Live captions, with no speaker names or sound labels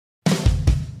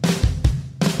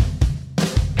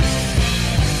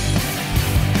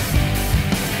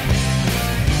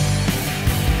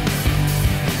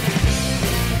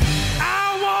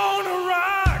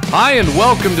Hi, and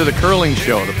welcome to The Curling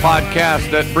Show, the podcast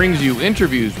that brings you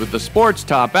interviews with the sport's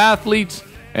top athletes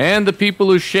and the people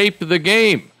who shaped the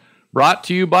game. Brought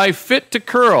to you by Fit to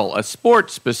Curl, a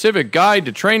sport-specific guide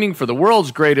to training for the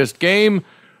world's greatest game,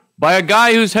 by a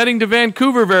guy who's heading to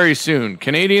Vancouver very soon,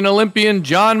 Canadian Olympian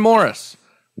John Morris,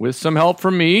 with some help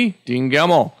from me, Dean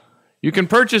Gemmell. You can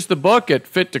purchase the book at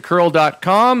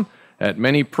fittocurl.com, at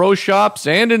many pro shops,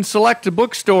 and in select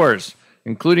bookstores,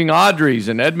 including Audrey's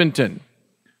in Edmonton.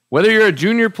 Whether you're a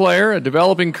junior player, a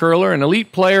developing curler, an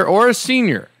elite player, or a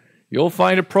senior, you'll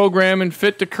find a program in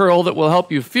Fit to Curl that will help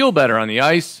you feel better on the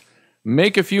ice,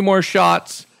 make a few more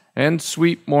shots, and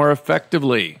sweep more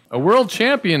effectively. A world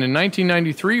champion in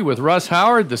 1993 with Russ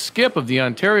Howard, the skip of the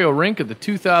Ontario rink at the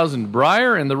 2000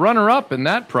 Brier, and the runner-up in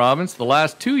that province the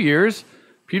last 2 years,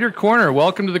 Peter Corner.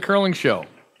 Welcome to The Curling Show.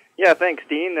 Yeah, thanks,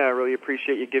 Dean. I really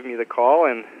appreciate you giving me the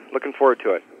call and looking forward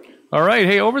to it. All right.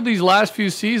 Hey, over these last few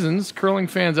seasons, curling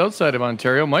fans outside of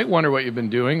Ontario might wonder what you've been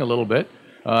doing a little bit.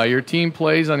 Your team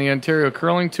plays on the Ontario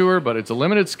Curling Tour, but it's a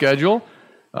limited schedule,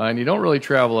 and you don't really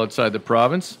travel outside the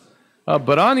province.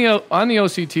 But on the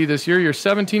OCT this year, you're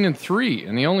 17-3,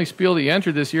 and the only spiel that you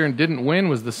entered this year and didn't win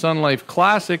was the Sun Life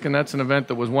Classic, and that's an event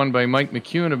that was won by Mike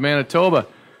McEwen of Manitoba.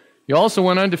 You also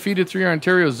went undefeated through your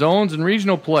Ontario zones and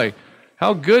regional play.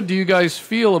 How good do you guys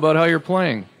feel about how you're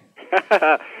playing?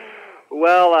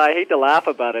 Well, I hate to laugh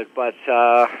about it, but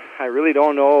I really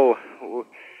don't know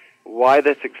why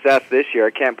the success this year.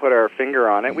 I can't put our finger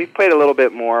on it. We've played a little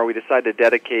bit more. We decided to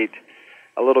dedicate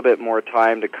a little bit more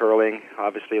time to curling.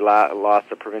 Obviously, lost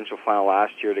the provincial final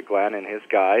last year to Glenn and his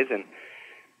guys, and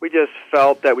we just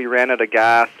felt that we ran out of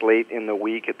gas late in the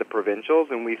week at the provincials,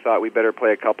 and we thought we better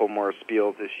play a couple more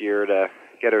spiels this year to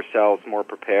get ourselves more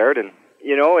prepared. And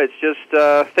you know, it's just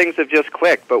things have just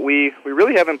clicked, but we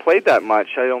really haven't played that much.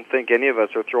 I don't think any of us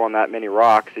are throwing that many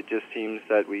rocks. It just seems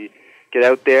that we get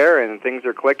out there and things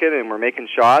are clicking and we're making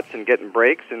shots and getting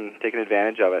breaks and taking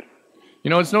advantage of it.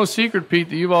 You know, it's no secret, Pete,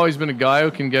 that you've always been a guy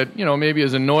who can get, you know, maybe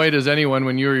as annoyed as anyone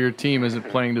when you or your team isn't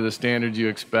playing to the standards you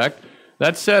expect.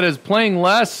 That said, as playing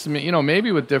less, you know,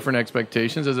 maybe with different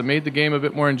expectations, has it made the game a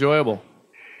bit more enjoyable?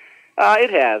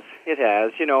 It has. It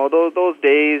has. You know, those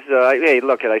days, hey,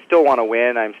 look, I still want to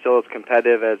win. I'm still as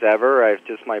competitive as ever.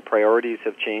 My priorities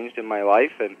have changed in my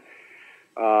life, and,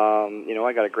 you know,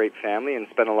 I got a great family and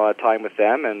spend a lot of time with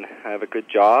them, and I have a good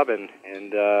job and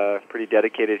pretty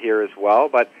dedicated here as well.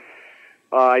 But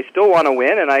I still want to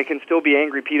win, and I can still be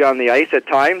Angry Pete on the ice at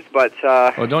times, but...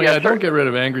 don't get rid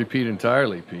of Angry Pete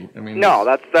entirely, Pete. I mean, no,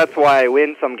 that's why I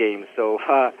win some games, so...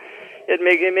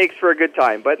 It makes for a good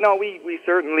time, but no, we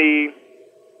certainly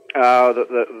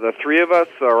the three of us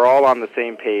are all on the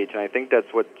same page, and I think that's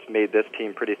what's made this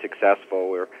team pretty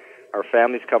successful. Our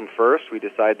families come first. We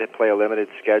decided to play a limited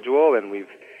schedule, and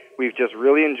we've just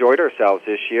really enjoyed ourselves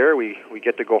this year. We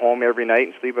get to go home every night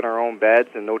and sleep in our own beds,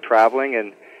 and no traveling,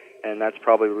 and that's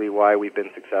probably why we've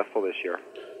been successful this year.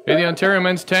 Hey, the Ontario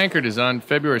Men's Tankard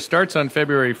starts on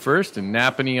February 1st in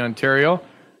Napanee, Ontario.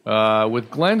 With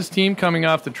Glenn's team coming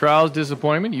off the trials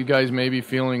disappointment, you guys may be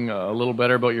feeling a little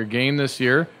better about your game this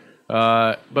year.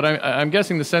 But I'm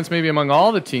guessing the sense maybe among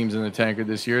all the teams in the Tankard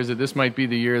this year is that this might be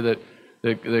the year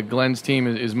that Glenn's team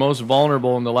is most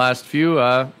vulnerable in the last few.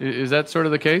 Is that sort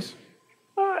of the case?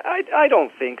 I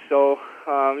don't think so.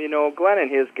 You know, Glenn and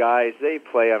his guys, they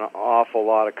play an awful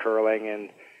lot of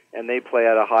curling, and they play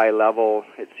at a high level.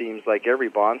 It seems like every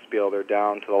bonspiel they're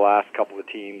down to the last couple of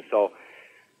teams. So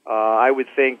I would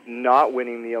think not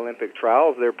winning the Olympic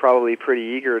trials, they're probably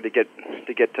pretty eager to get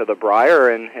to the Brier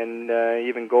and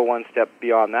even go one step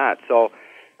beyond that. So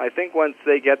I think once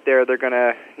they get there, they're going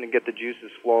to get the juices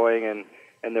flowing,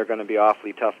 and they're going to be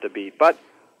awfully tough to beat. But,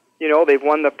 you know, they've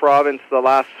won the province the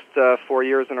last 4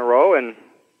 years in a row, and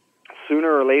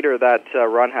sooner or later that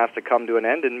run has to come to an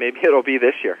end, and maybe it'll be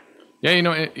this year. Yeah, you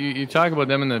know, you talk about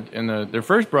them their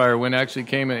first Brier win actually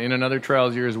came in another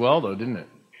trials year as well, though, didn't it?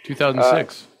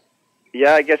 2006.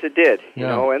 Yeah, I guess it did. You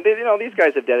know, and these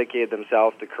guys have dedicated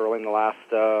themselves to curling the last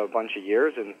bunch of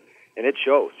years, and it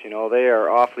shows. You know, they are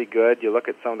awfully good. You look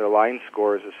at some of their line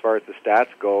scores as far as the stats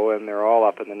go, and they're all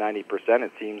up in the 90%,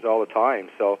 it seems, all the time.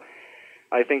 So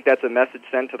I think that's a message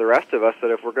sent to the rest of us that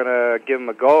if we're going to give them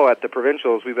a go at the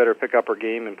provincials, we better pick up our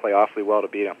game and play awfully well to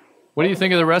beat them. What do you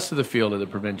think of the rest of the field of the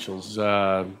provincials?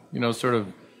 You know, sort of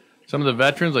some of the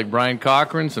veterans like Brian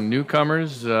Cochran, some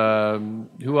newcomers.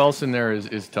 Who else in there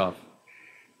is tough?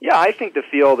 Yeah, I think the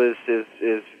field is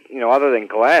other than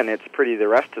Glenn, it's the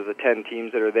rest of the 10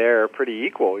 teams that are there are pretty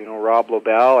equal. Rob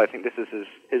Lobel, I think this is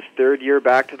his third year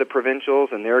back to the provincials,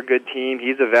 and they're a good team.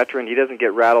 He's a veteran. He doesn't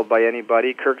get rattled by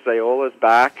anybody. Kirk Ziola's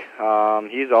back.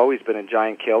 He's always been a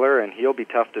giant killer, and he'll be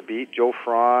tough to beat. Joe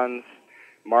Franz,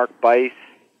 Mark Bice.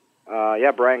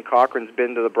 Brian Cochran's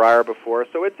been to the Brier before,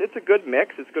 so it's a good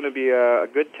mix. It's going to be a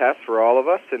good test for all of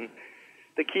us, and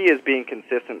the key is being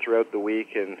consistent throughout the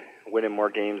week and winning more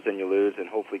games than you lose, and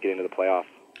hopefully getting to the playoffs.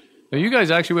 Now, you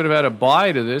guys actually would have had a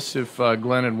bye to this if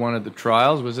Glenn had won at the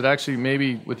trials. Was it actually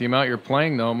maybe with the amount you're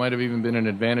playing, though, it might have even been an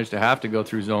advantage to have to go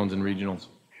through zones and regionals?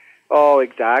 Oh,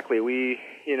 exactly.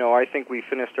 I think we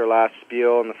finished our last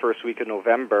spiel in the first week of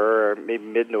November, or maybe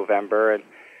mid-November, and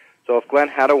so if Glenn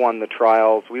had won the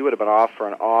trials, we would have been off for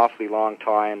an awfully long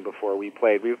time before we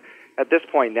played. At this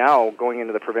point now, going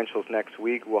into the provincials next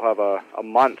week, we'll have a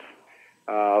month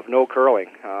of no curling.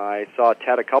 I saw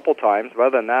Ted a couple times, but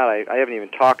other than that, I haven't even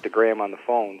talked to Graham on the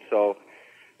phone. So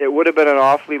it would have been an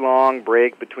awfully long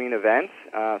break between events.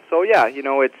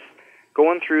 It's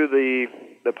going through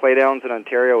the playdowns in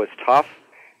Ontario is tough,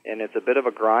 and it's a bit of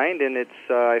a grind, and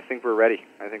I think we're ready.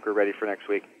 I think we're ready for next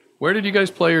week. Where did you guys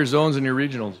play your zones and your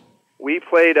regionals? We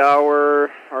played our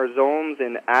zones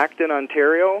in Acton,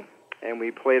 Ontario, and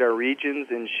we played our regions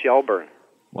in Shelburne.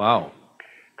 Wow.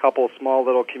 Couple small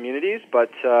little communities, but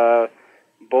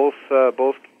both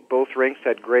rinks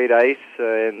had great ice,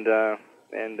 and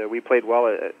we played well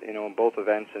in both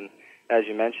events. And as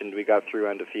you mentioned, we got through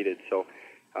undefeated, so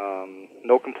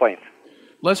no complaints.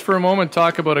 Let's for a moment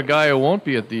talk about a guy who won't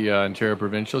be at the Ontario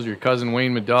Provincials. Your cousin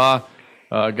Wayne Middaugh,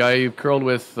 a guy you curled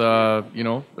with, a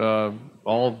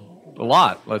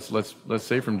lot. Let's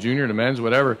say from junior to men's,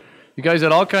 whatever. You guys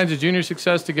had all kinds of junior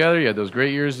success together. You had those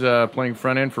great years playing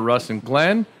front end for Russ and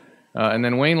Glenn. And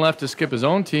then Wayne left to skip his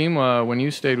own team when you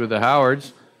stayed with the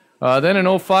Howards. Then in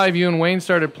 2005, you and Wayne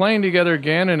started playing together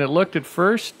again, and it looked at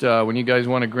first, when you guys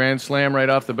won a Grand Slam right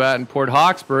off the bat in Port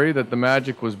Hawkesbury, that the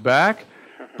magic was back.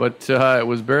 But it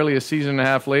was barely a season and a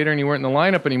half later, and you weren't in the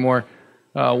lineup anymore.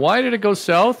 Why did it go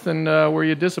south, and were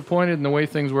you disappointed in the way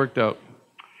things worked out?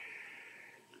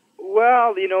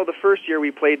 Well, the first year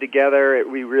we played together,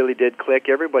 we really did click.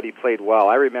 Everybody played well.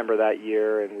 I remember that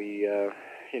year, and we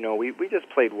just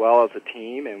played well as a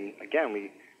team. And again,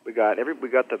 we got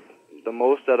the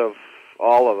most out of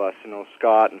all of us.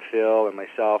 Scott and Phil and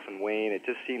myself and Wayne. It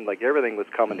just seemed like everything was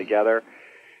coming together.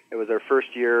 It was our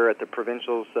first year at the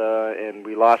provincials, and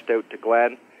we lost out to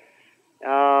Glenn.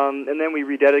 And then we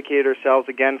rededicated ourselves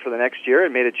again for the next year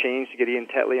and made a change to get Ian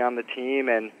Tetley on the team.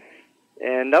 And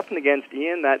nothing against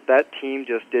Ian, that team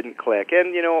just didn't click.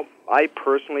 And, I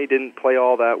personally didn't play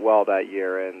all that well that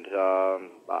year, and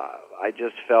I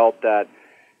just felt that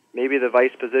maybe the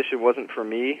vice position wasn't for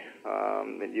me.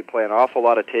 You play an awful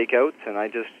lot of takeouts, and I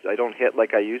don't hit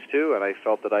like I used to, and I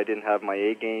felt that I didn't have my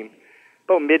A game.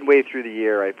 About midway through the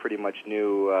year, I pretty much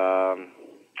knew,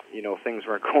 things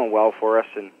weren't going well for us,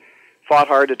 and fought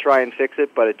hard to try and fix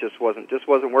it, but it just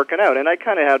wasn't working out. And I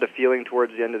kind of had a feeling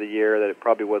towards the end of the year that it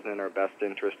probably wasn't in our best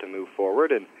interest to move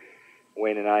forward. And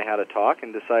Wayne and I had a talk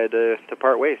and decided to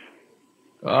part ways.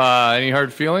 Any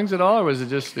hard feelings at all, or was it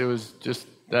just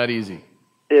that easy?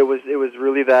 It was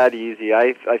really that easy.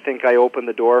 I think I opened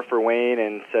the door for Wayne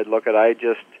and said, "Look, I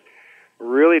just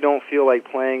really don't feel like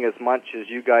playing as much as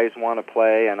you guys want to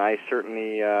play, and I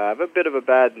certainly have a bit of a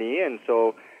bad knee, and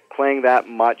so playing that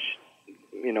much."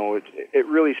 It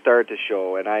really started to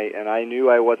show, and I knew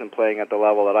I wasn't playing at the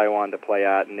level that I wanted to play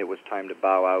at, and it was time to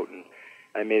bow out. And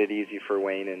I made it easy for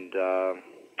Wayne, and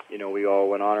we all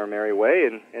went on our merry way,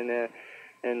 and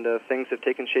things have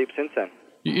taken shape since then.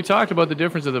 You talked about the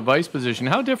difference of the vice position.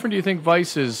 How different do you think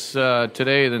vice is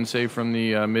today than, say, from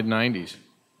the mid '90s?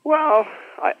 Well,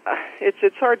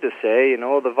 it's hard to say.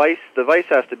 The vice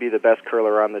has to be the best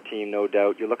curler on the team, no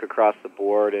doubt. You look across the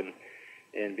board, and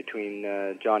between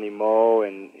Johnny Moe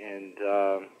and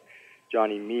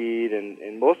Johnny Meade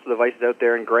and most of the vices out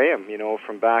there, and Graham,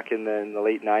 from back in the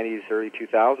late 90s, early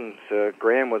 2000s,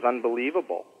 Graham was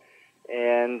unbelievable.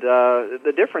 And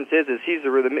the difference is he's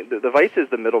the vice is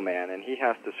the middleman, and he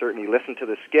has to certainly listen to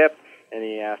the skip, and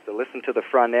he has to listen to the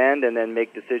front end, and then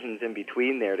make decisions in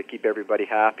between there to keep everybody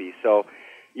happy. So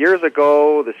years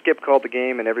ago, the skip called the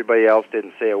game, and everybody else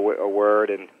didn't say a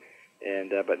word,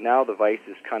 but now the vice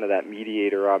is kind of that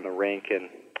mediator on the rink, and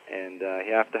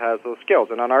he has to have those skills.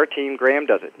 And on our team, Graham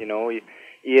does it.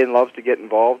 Ian loves to get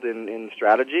involved in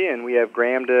strategy, and we have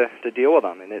Graham to deal with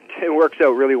them, and it works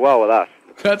out really well with us.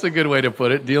 That's a good way to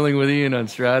put it, dealing with Ian on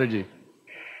strategy.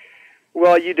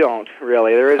 Well, you don't,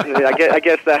 really. There isn't. I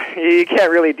guess that you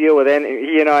can't really deal with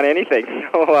Ian on anything.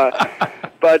 So,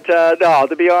 But no,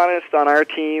 to be honest, on our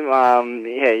team,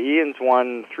 hey, Ian's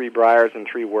won 3 Briers and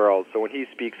 3 Worlds. So when he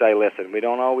speaks, I listen. We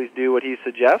don't always do what he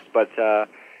suggests, but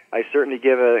I certainly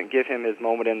give him his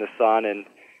moment in the sun, and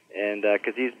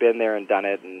because he's been there and done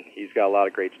it, and he's got a lot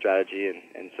of great strategy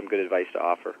and some good advice to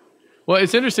offer. Well,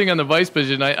 it's interesting on the vice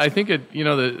position. I think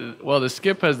the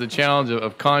skip has the challenge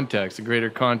of context, a greater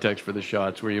context for the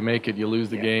shots, where you make it, you lose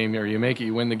the game, or you make it,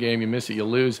 you win the game, you miss it, you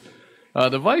lose.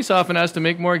 The vice often has to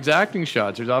make more exacting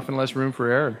shots. There's often less room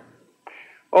for error.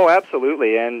 Oh,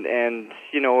 absolutely. And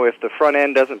if the front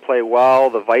end doesn't play well,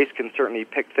 the vice can certainly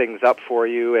pick things up for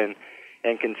you and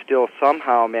can still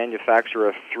somehow manufacture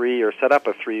a 3 or set up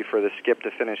a 3 for the skip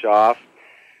to finish off.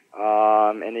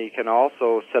 And he can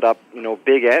also set up,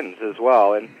 big ends as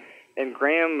well. And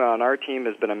Graham on our team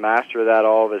has been a master of that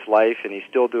all of his life, and he's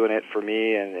still doing it for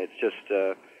me. And it's just,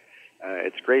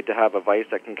 it's great to have a vice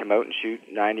that can come out and shoot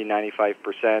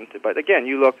 90-95%. But again,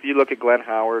 you look at Glenn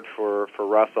Howard for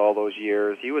Russ all those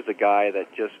years. He was a guy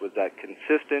that just was that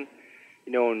consistent,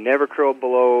 never curled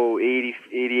below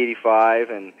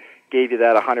 80-85, and gave you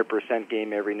that 100%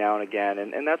 game every now and again.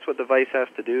 And that's what the vice has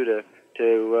to do to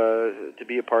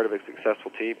be a part of a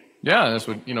successful team. Yeah, that's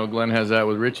what Glenn has that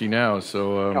with Richie now.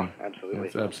 So absolutely,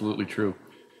 that's absolutely true.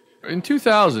 In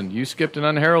 2000, you skipped an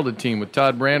unheralded team with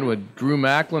Todd Brandwood, Drew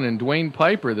Macklin, and Dwayne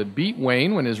Piper that beat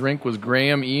Wayne when his rink was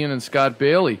Graham, Ian, and Scott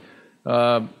Bailey.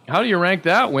 How do you rank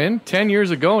that win? 10 years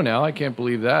ago now, I can't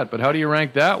believe that. But how do you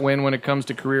rank that win when it comes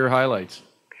to career highlights?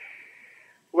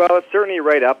 Well, it's certainly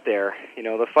right up there.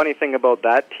 The funny thing about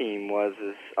that team is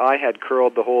I had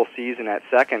curled the whole season at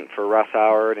second for Russ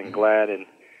Howard and Glenn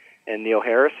and Neil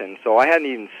Harrison, so I hadn't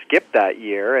even skipped that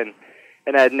year, and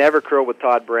I had never curled with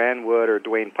Todd Brandwood or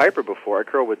Dwayne Piper before. I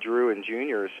curled with Drew and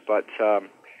juniors, but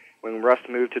when Russ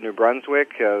moved to New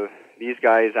Brunswick, these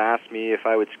guys asked me if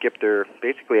I would skip their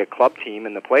basically a club team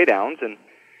in the playdowns, and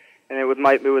it was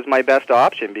my best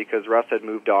option because Russ had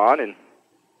moved on, and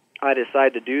I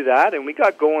decided to do that, and we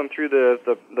got going through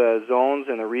the zones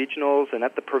and the regionals, and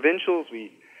at the provincials,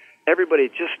 everybody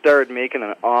just started making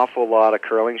an awful lot of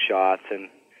curling shots, and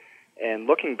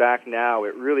looking back now,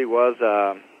 it really was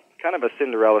kind of a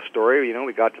Cinderella story.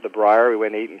 We got to the Brier, we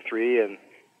went 8-3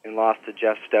 and lost to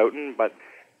Jeff Stoughton, but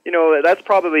that's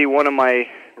probably one of my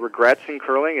regrets in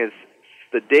curling is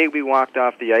the day we walked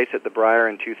off the ice at the Brier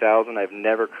in 2000. I've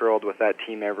never curled with that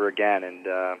team ever again, and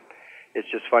it's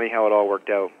just funny how it all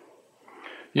worked out.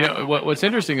 What's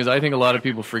interesting is I think a lot of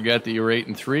people forget that you were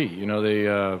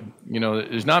 8-3.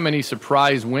 There's not many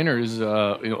surprise winners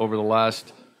over the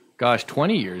last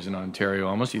 20 years in Ontario.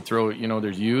 Almost you throw,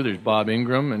 there's Bob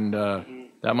Ingram, and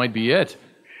that might be it.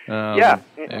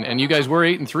 And you guys were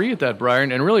 8-3 at that Brier,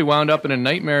 and really wound up in a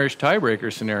nightmarish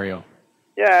tiebreaker scenario.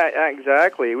 Yeah,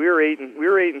 exactly. We were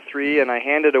 8-3, and I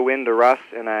handed a win to Russ,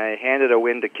 and I handed a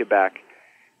win to Quebec,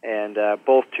 and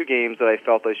both 2 games that I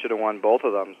felt I should have won both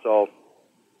of them. So.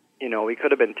 We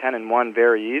could have been 10-1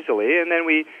 very easily, and then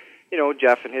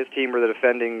Jeff and his team were the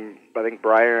defending, I think,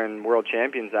 Brier and world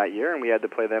champions that year, and we had to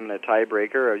play them in a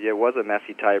tiebreaker. It was a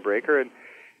messy tiebreaker,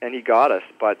 and he got us.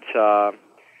 But Drew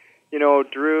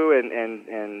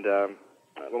and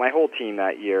my whole team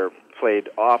that year played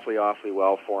awfully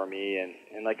well for me,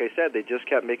 and like I said, they just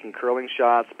kept making curling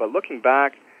shots. But looking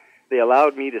back, they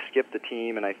allowed me to skip the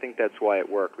team, and I think that's why it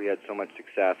worked. We had so much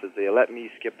success, is they let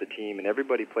me skip the team, and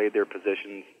everybody played their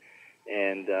positions.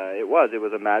 And it was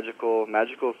a magical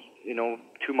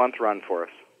 2-month run for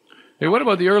us. Hey, what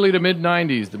about the early to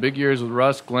mid-'90s, the big years with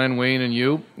Russ, Glenn, Wayne, and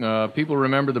you? People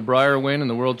remember the Brier win and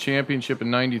the World Championship in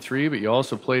 '93, but you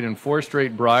also played in 4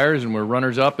 straight Briers and were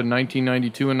runners-up in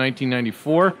 1992 and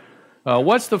 1994.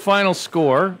 What's the final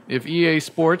score if EA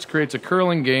Sports creates a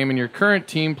curling game and your current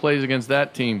team plays against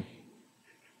that team?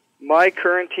 My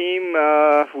current team,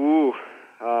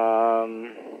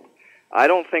 I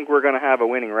don't think we're going to have a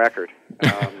winning record.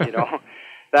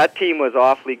 That team was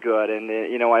awfully good, and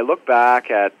I look back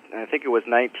at, I think it was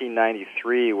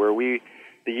 1993, where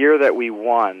the year that we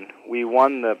won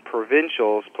the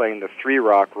provincials playing the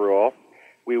 3-rock rule.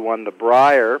 We won the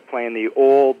Brier playing the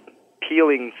old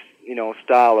peeling,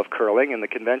 style of curling and the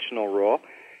conventional rule,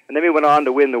 and then we went on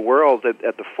to win the Worlds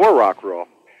at the 4-rock rule.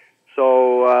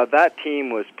 So that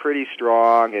team was pretty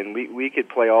strong, and we could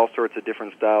play all sorts of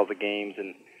different styles of games,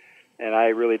 and I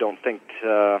really don't think,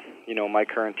 my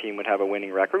current team would have a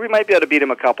winning record. We might be able to beat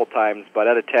them a couple times, but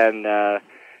out of 10,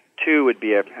 2 would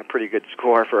be a pretty good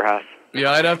score for us.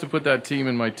 Yeah, I'd have to put that team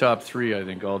in my top 3, I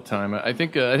think, all time. I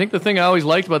think the thing I always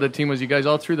liked about that team was you guys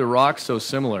all threw the rocks so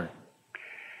similar.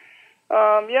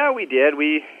 Yeah, we did.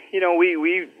 We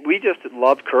just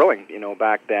loved curling,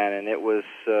 back then, and it was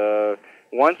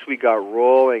once we got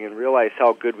rolling and realized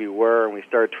how good we were, and we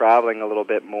started traveling a little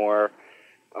bit more,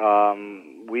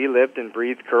 we lived and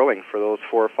breathed curling for those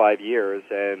 4 or 5 years,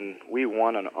 and we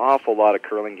won an awful lot of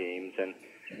curling games, and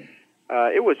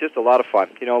it was just a lot of fun.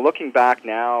 You know, looking back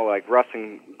now, like Russ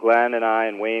and Glenn and I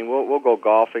and Wayne, we'll go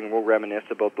golfing, we'll reminisce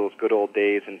about those good old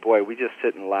days, and boy, we just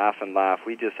sit and laugh and laugh.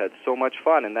 We just had so much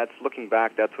fun, and looking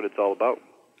back, that's what it's all about.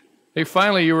 Hey,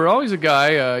 finally, you were always a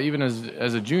guy, even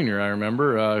as a junior, I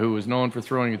remember, who was known for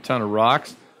throwing a ton of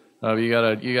rocks. You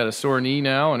got a sore knee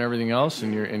now and everything else,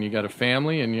 and you got a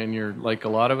family, and you're like a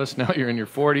lot of us now. You're in your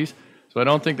 40s, so I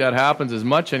don't think that happens as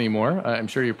much anymore. I'm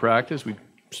sure you practice. We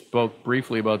spoke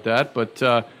briefly about that,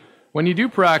 but when you do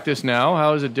practice now,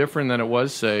 how is it different than it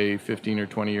was, say, 15 or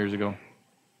 20 years ago?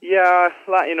 Yeah,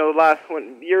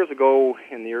 years ago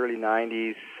in the early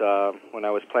 90s, when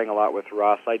I was playing a lot with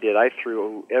Russ, I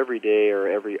threw every day or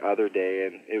every other day,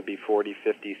 and it would be 40,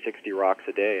 50, 60 rocks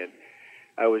a day, and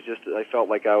I felt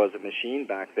like I was a machine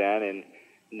back then, and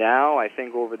now I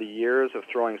think over the years of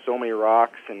throwing so many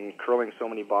rocks and curling so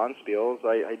many bonspiels,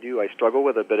 I struggle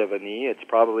with a bit of a knee. It's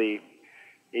probably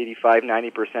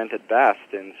 85-90% at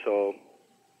best, and so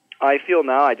I feel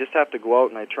now I just have to go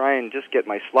out and I try and just get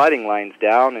my sliding lines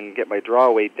down and get my draw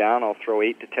weight down. I'll throw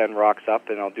 8 to 10 rocks up,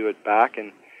 and I'll do it back,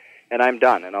 and I'm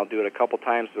done. And I'll do it a couple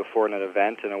times before an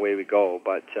event, and away we go.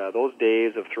 But those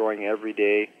days of throwing every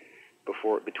day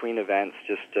between events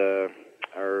just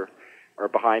are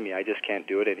behind me. I just can't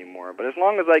do it anymore. But as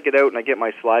long as I get out and I get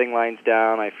my sliding lines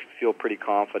down, I feel pretty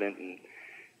confident.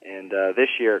 And this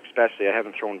year especially, I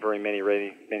haven't thrown very many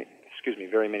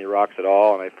rocks at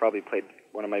all, and I've probably played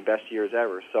one of my best years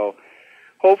ever. So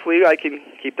hopefully I can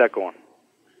keep that going.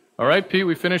 All right, Pete,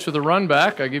 we finished with a run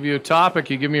back. I give you a topic.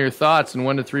 You give me your thoughts in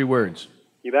 1 to 3 words.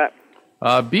 You bet.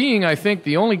 Being, I think,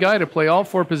 the only guy to play all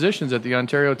 4 positions at the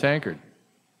Ontario Tankard.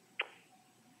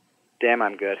 Damn,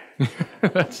 I'm good.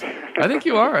 I think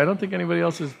you are. I don't think anybody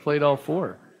else has played all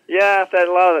 4. Yeah,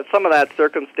 some of that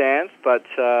circumstance, but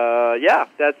yeah,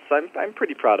 I'm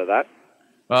pretty proud of that.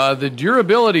 The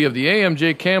durability of the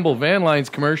AMJ Campbell Van Lines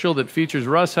commercial that features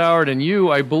Russ Howard and you,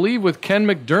 I believe, with Ken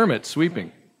McDermott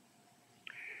sweeping.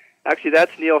 Actually,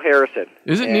 that's Neil Harrison.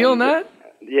 Is it Neil in that?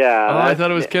 Yeah. Oh, I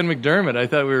thought it was Ken McDermott. I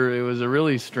thought it was a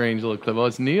really strange little clip. Oh,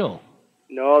 it's Neil.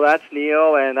 No, that's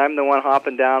Neil, and I'm the one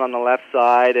hopping down on the left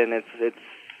side, and it's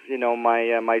you know,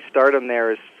 my stardom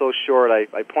there is so short.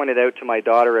 I point it out to my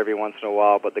daughter every once in a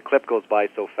while, but the clip goes by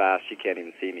so fast she can't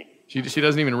even see me. She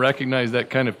doesn't even recognize that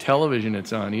kind of television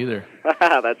it's on either.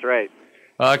 That's right.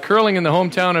 Curling in the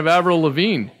hometown of Avril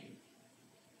Lavigne.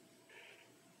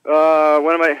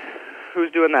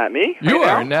 Who's doing that? Me? You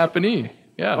are, Napanee.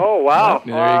 Yeah. Oh, wow.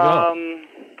 There you go.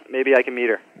 Maybe I can meet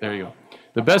her. There you go.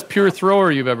 The best pure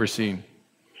thrower you've ever seen.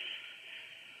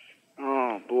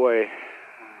 Oh, boy.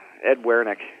 Ed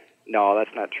Wernick. No,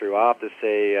 that's not true. I'll have to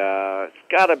say it's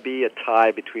got to be a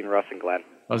tie between Russ and Glenn.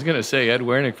 I was going to say Ed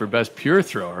Wernick for best pure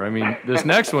thrower. I mean, this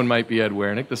next one might be Ed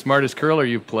Wernick, the smartest curler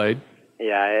you've played.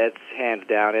 Yeah, it's hands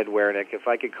down Ed Wernick. If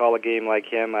I could call a game like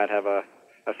him, I'd have a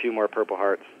few more Purple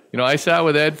Hearts. You know, I sat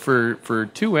with Ed for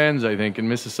 2 ends, I think, in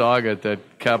Mississauga at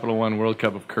that Capital One World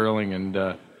Cup of Curling. And,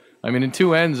 I mean, in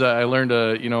 2 ends, I learned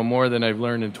more than I've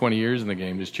learned in 20 years in the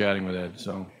game just chatting with Ed.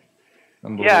 So,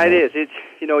 yeah, it is. It's,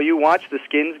 you know, you watch the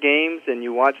skins games and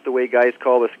you watch the way guys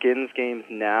call the skins games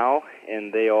now,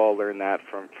 and they all learn that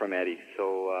from Eddie.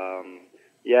 So,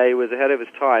 yeah, he was ahead of his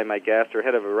time, I guess, or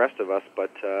ahead of the rest of us.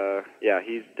 But, yeah,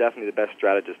 he's definitely the best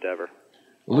strategist ever.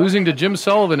 Losing to Jim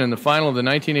Sullivan in the final of the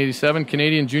 1987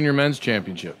 Canadian Junior Men's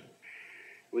Championship.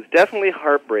 It was definitely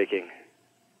heartbreaking.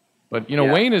 But, you know,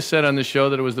 yeah. Wayne has said on the show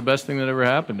that it was the best thing that ever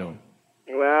happened to him.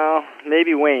 Well,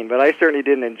 maybe Wayne, but I certainly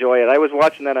didn't enjoy it. I was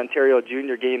watching that Ontario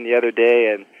Junior game the other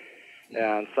day and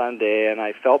on Sunday, and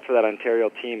I felt for that Ontario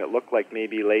team. It looked like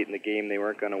maybe late in the game they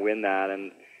weren't going to win that,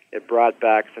 and it brought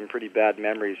back some pretty bad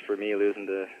memories for me losing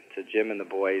to Jim and the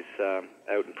boys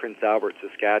out in Prince Albert,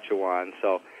 Saskatchewan.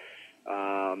 So,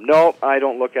 no, I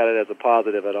don't look at it as a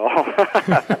positive at all.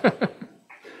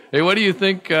 Hey, what do you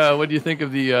think? What do you think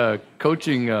of the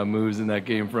coaching moves in that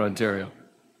game for Ontario?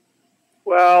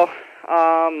 Well,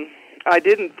 I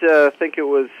didn't think it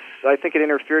was. I think it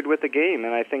interfered with the game,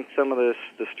 and I think some of the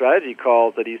strategy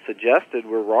calls that he suggested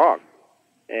were wrong.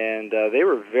 And they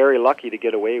were very lucky to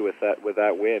get away with that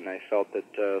win. I felt that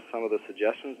some of the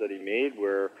suggestions that he made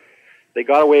they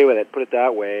got away with it. Put it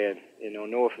that way. And you know,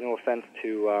 no offense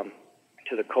to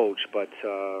the coach, but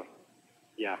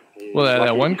yeah. Well,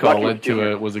 that one call led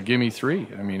to was a gimme 3.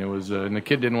 I mean, it was, and the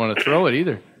kid didn't want to throw it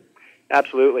either.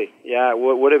 Absolutely, yeah, it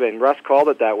would have been. Russ called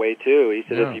it that way too. He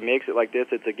said if he makes it like this,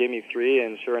 it's a gimme 3,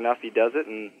 and sure enough, he does it,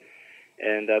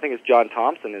 And I think it's John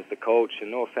Thompson is the coach, and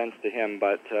no offense to him,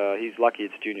 but he's lucky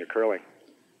it's junior curling.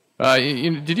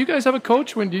 Did you guys have a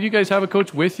coach? Did you guys have a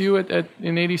coach with you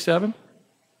in '87?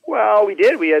 Well, we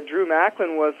did. We had Drew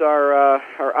Macklin was our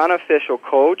unofficial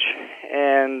coach,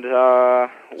 and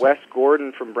Wes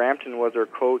Gordon from Brampton was our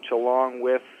coach, along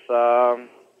with a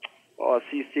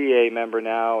CCA member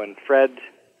now, and Fred.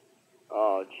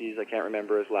 Oh, geez, I can't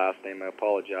remember his last name. I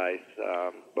apologize.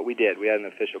 But we did. We had an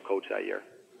official coach that year.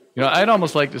 You know, I'd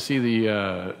almost like to see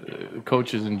the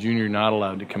coaches in junior not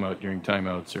allowed to come out during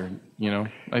timeouts, or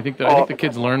I think the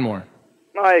kids learn more.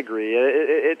 I agree.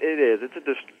 It is.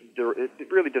 It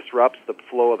really disrupts the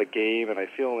flow of the game, and I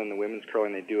feel in the women's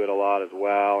curling they do it a lot as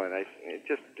well, and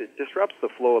it disrupts the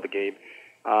flow of the game.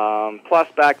 Plus,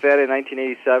 back then in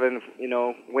 1987,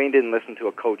 Wayne didn't listen to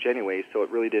a coach anyway, so it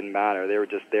really didn't matter. They were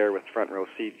just there with front row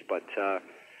seats. But I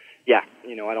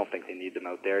don't think they need them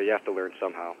out there. You have to learn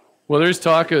somehow. Well, there's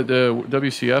talk at the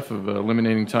WCF of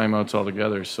eliminating timeouts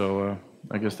altogether, so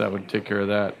I guess that would take care of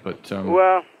that. But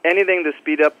well, anything to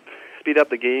speed up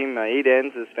the game. 8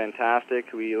 ends is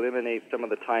fantastic. We eliminate some of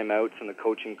the timeouts and the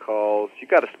coaching calls. You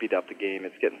got to speed up the game.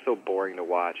 It's getting so boring to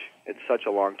watch. It's such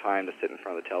a long time to sit in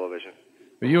front of the television.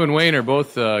 But you and Wayne are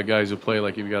both guys who play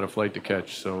like you've got a flight to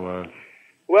catch. So.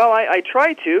 Well, I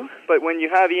try to, but when you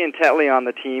have Ian Tetley on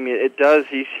the team, it does.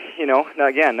 He's,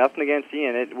 again, nothing against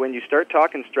Ian. When you start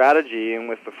talking strategy, and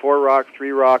with the 4-rock,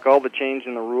 3-rock, all the change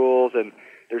in the rules, and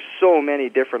there's so many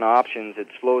different options, it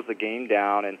slows the game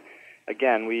down. And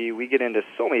again, we get into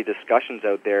so many discussions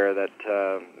out there that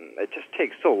it just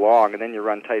takes so long, and then you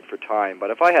run tight for time. But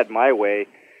if I had my way,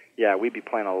 we'd be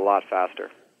playing a lot faster.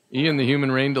 Ian, the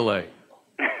human rain delay.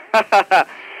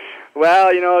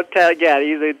 Well,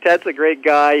 Ted's a great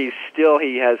guy.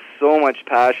 He has so much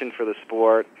passion for the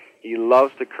sport. He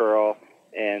loves to curl,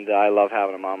 and I love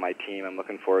having him on my team. I'm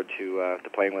looking forward to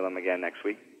playing with him again next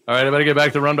week. All right, I better get back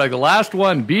to the run back. The last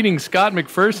one, beating Scott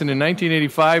McPherson in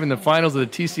 1985 in the finals of the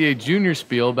TCA Junior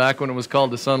Spiel back when it was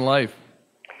called the Sun Life.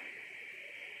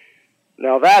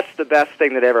 Now, that's the best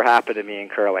thing that ever happened to me in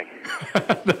curling.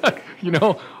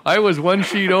 I was one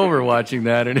sheet over watching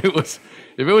that, and if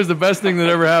it was the best thing that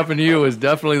ever happened to you, it was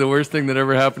definitely the worst thing that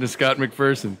ever happened to Scott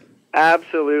McPherson.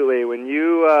 Absolutely. When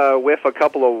you whiff a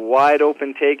couple of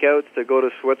wide-open takeouts to go to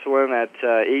Switzerland at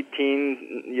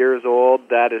 18 years old,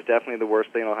 that is definitely the worst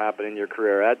thing that'll happen in your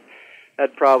career.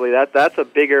 That's a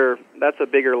bigger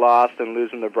loss than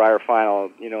losing the Brier final.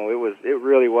 It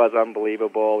really was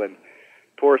unbelievable, and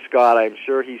poor Scott, I'm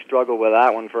sure he struggled with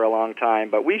that one for a long time.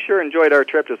 But we sure enjoyed our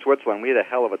trip to Switzerland. We had a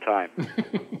hell of a time.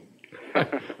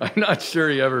 I'm not sure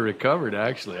he ever recovered,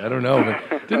 actually. I don't know.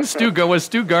 But was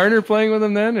Stu Garner playing with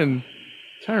him then? And I'm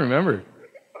trying to remember.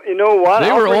 You know what?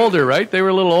 They were older, right? They were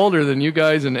a little older than you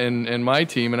guys and my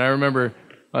team. And I remember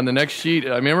on the next sheet,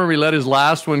 I remember we let his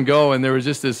last one go, and there was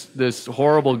just this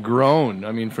horrible groan.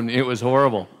 I mean, it was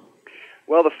horrible.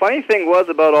 Well, the funny thing was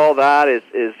about all that is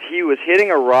he was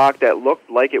hitting a rock that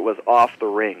looked like it was off the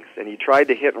rings, and he tried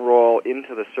to hit and roll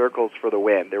into the circles for the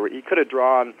win. He could have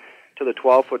drawn to the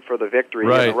 12-foot for the victory,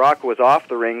 right. And the rock was off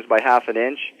the rings by half an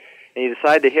inch, and he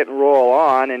decided to hit and roll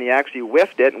on, and he actually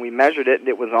whiffed it, and we measured it, and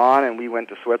it was on, and we went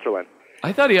to Switzerland.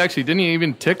 I thought didn't he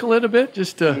even tickle it a bit?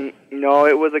 No,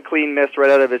 it was a clean miss right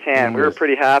out of his hand. We were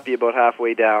pretty happy about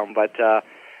halfway down, but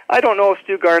I don't know if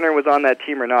Stu Garner was on that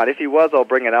team or not. If he was, I'll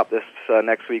bring it up this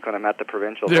next week when I'm at the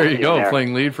provincial. There you go,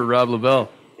 playing lead for Rob LaBelle.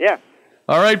 Yeah.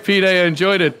 All right, Pete, I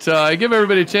enjoyed it. I give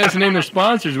everybody a chance to name their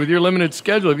sponsors with your limited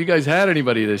schedule. Have you guys had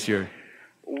anybody this year?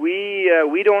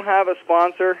 We don't have a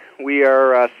sponsor. We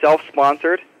are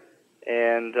self-sponsored.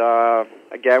 And,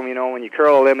 again, when you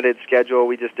curl a limited schedule,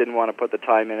 we just didn't want to put the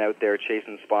time in out there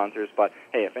chasing sponsors. But,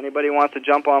 hey, if anybody wants to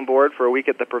jump on board for a week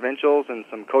at the provincials and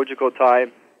some Cogeco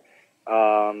time,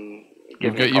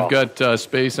 you've got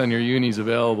space on your unis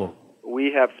available.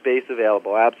 We have space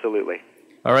available, absolutely.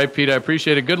 All right, Pete, I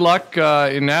appreciate it. Good luck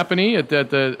in Napanee at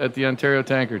the Ontario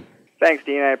Tankard. Thanks,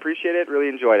 Dean. I appreciate it. Really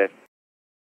enjoyed it.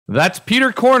 That's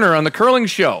Peter Corner on The Curling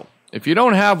Show. If you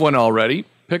don't have one already,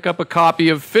 pick up a copy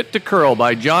of Fit to Curl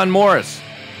by John Morris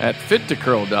at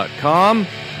fittocurl.com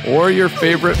or your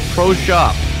favorite pro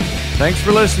shop. Thanks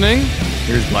for listening.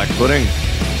 Here's Black Pudding.